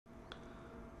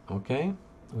Okay,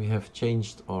 we have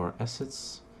changed our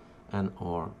assets and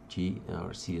our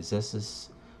CSSs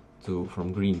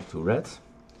from green to red.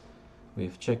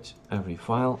 We've checked every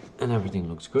file and everything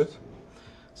looks good.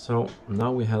 So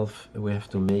now we have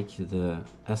to make the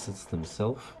assets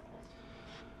themselves.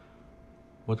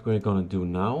 What we're gonna do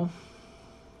now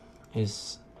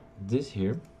is this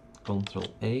here, Control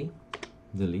A,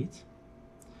 delete.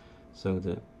 So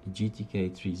the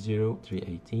GTK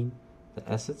 30318, the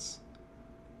assets,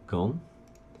 gone.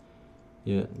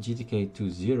 Yeah, GTK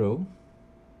 20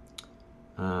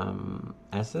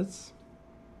 assets,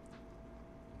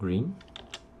 green,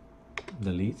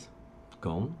 delete,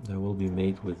 gone. They will be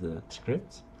made with the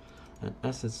script. And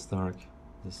assets start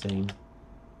the same,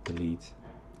 delete,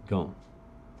 gone.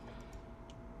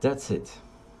 That's it.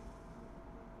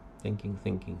 Thinking.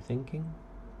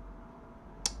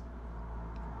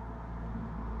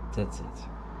 That's it.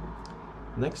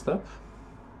 Next up,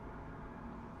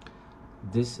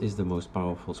 this is the most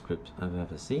powerful script I've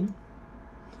ever seen.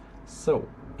 So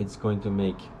it's going to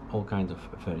make all kinds of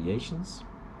variations.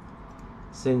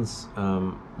 Since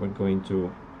we're going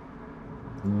to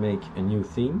make a new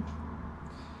theme,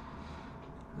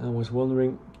 I was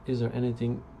wondering, is there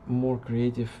anything more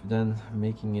creative than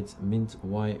making it mint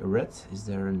Y red? Is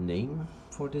there a name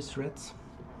for this red?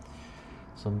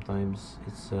 Sometimes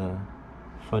it's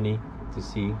funny to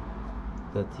see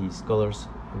that these colors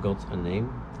got a name,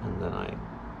 and then I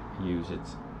use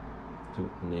it to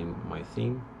name my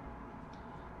theme.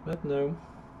 But no.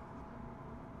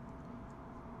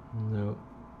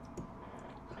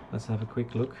 Let's have a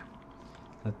quick look.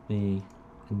 Let me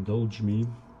indulge me,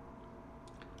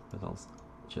 but I'll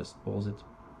just pause it.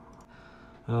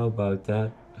 How about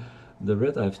that? The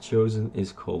red I've chosen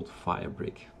is called Fire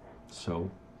Brick, so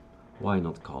why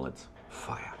not call it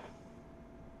Fire?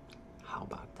 How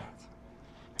about that?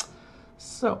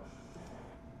 So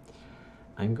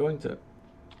I'm going to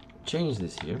change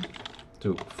this here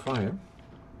to Fire.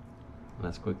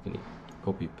 Let's quickly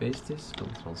copy paste this,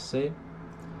 Control C,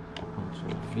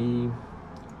 Control V,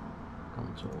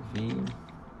 Control V.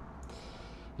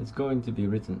 It's going to be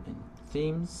written in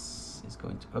themes. It's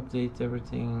going to update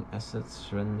everything,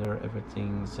 assets, render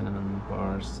everything, cinnamon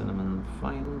bars, cinnamon,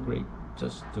 fine, great,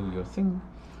 just do your thing.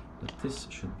 But this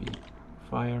should be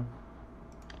fire.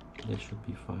 This should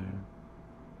be fire.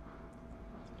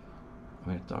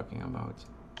 We're talking about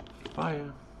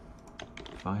fire,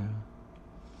 fire,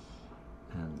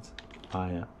 and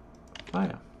fire,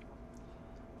 fire.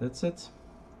 That's it.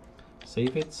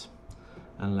 Save it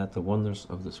and let the wonders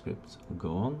of the script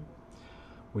go on.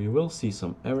 We will see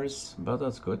some errors, but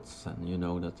that's good, and you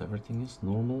know that everything is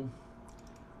normal.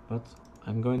 But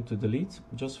I'm going to delete,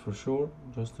 just for sure,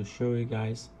 just to show you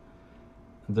guys.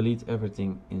 Delete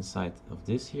everything inside of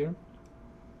this here.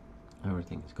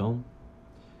 Everything is gone.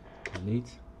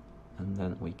 Delete, and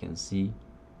then we can see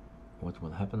what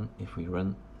will happen if we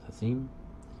run the theme.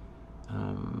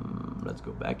 Let's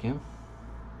go back here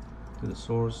to the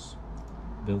source,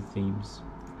 build themes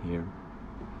here.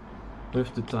 We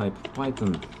have to type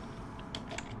Python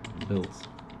build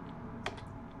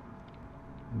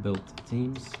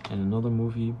themes. In another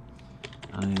movie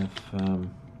I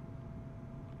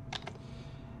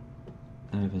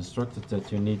have instructed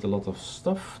that you need a lot of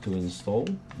stuff to install.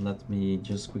 Let me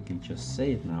just quickly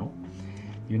say it now.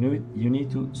 You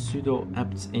need to sudo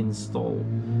apt install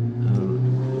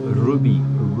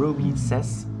Ruby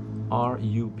sass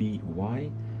RUBY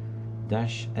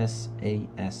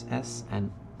 -SASS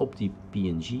and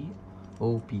OptiPNG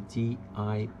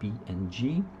OPTIPNG,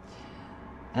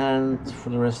 and for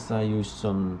the rest I used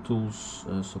some tools,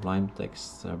 Sublime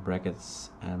Text, brackets,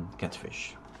 and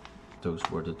Catfish. Those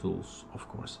were the tools, of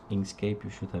course. Inkscape, you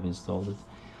should have installed it.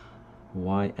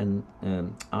 INKSCAPAE.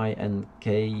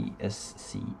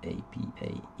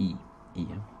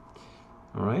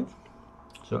 Alright,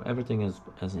 so everything is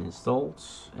installed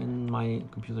in my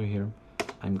computer here.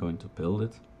 I'm going to build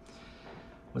it.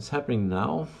 What's happening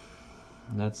now?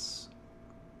 Let's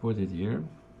put it here.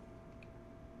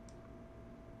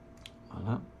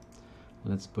 Voila.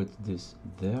 Let's put this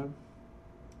there.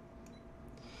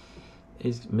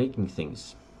 It's making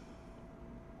things.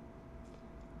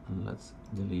 And let's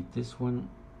delete this one.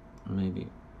 Maybe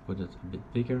put it a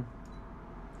bit bigger.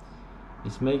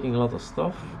 He's making a lot of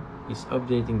stuff. He's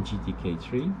updating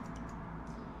GTK3.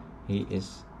 He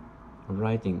is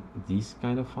writing these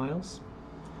kind of files.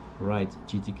 Write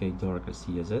GTK darker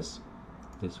CSS.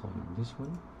 This one and this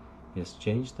one. He has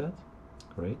changed that.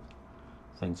 Great.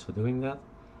 Thanks for doing that.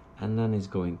 And then he's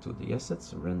going to the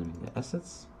assets, rendering the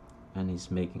assets, and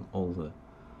he's making all the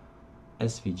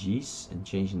SVGs and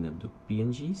changing them to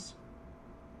PNGs.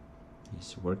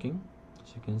 He's working.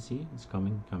 As you can see, it's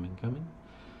coming.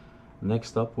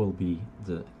 Next up will be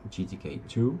the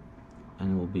GTK2,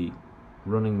 and we'll be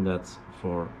running that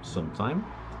for some time.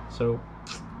 So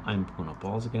I'm gonna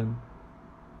pause again.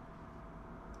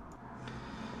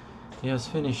 He has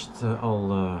finished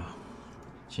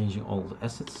changing all the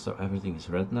assets, so everything is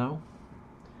red now,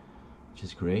 which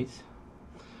is great.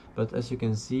 But as you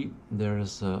can see, there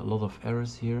is a lot of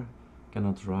errors here.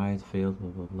 Cannot write, failed, blah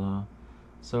blah blah.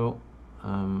 So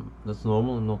that's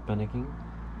normal, I'm not panicking.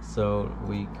 So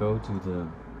we go to the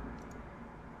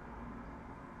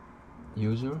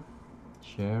user,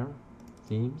 share,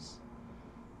 themes.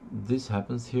 This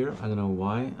happens here, I don't know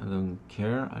why, I don't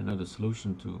care, I know the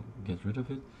solution to get rid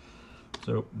of it.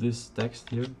 So this text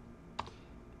here,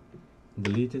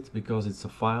 delete it because it's a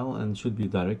file and should be a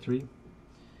directory.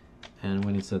 And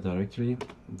when it's a directory,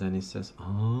 then it says,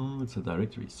 oh, it's a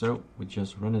directory. So we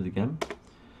just run it again,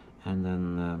 and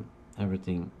then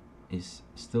everything is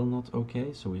still not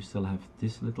okay. So we still have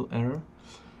this little error,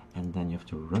 and then you have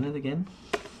to run it again.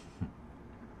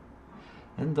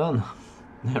 And done.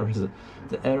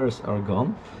 The errors are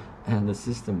gone, and the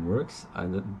system works.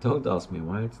 Don't ask me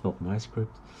why, it's not my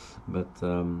script, but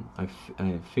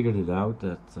I figured it out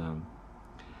that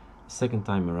second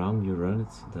time around you run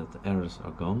it, that the errors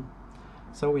are gone.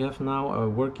 So we have now a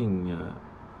working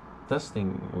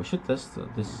testing. We should test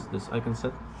this icon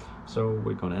set. So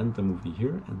we're gonna end the movie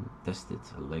here and test it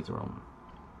later on.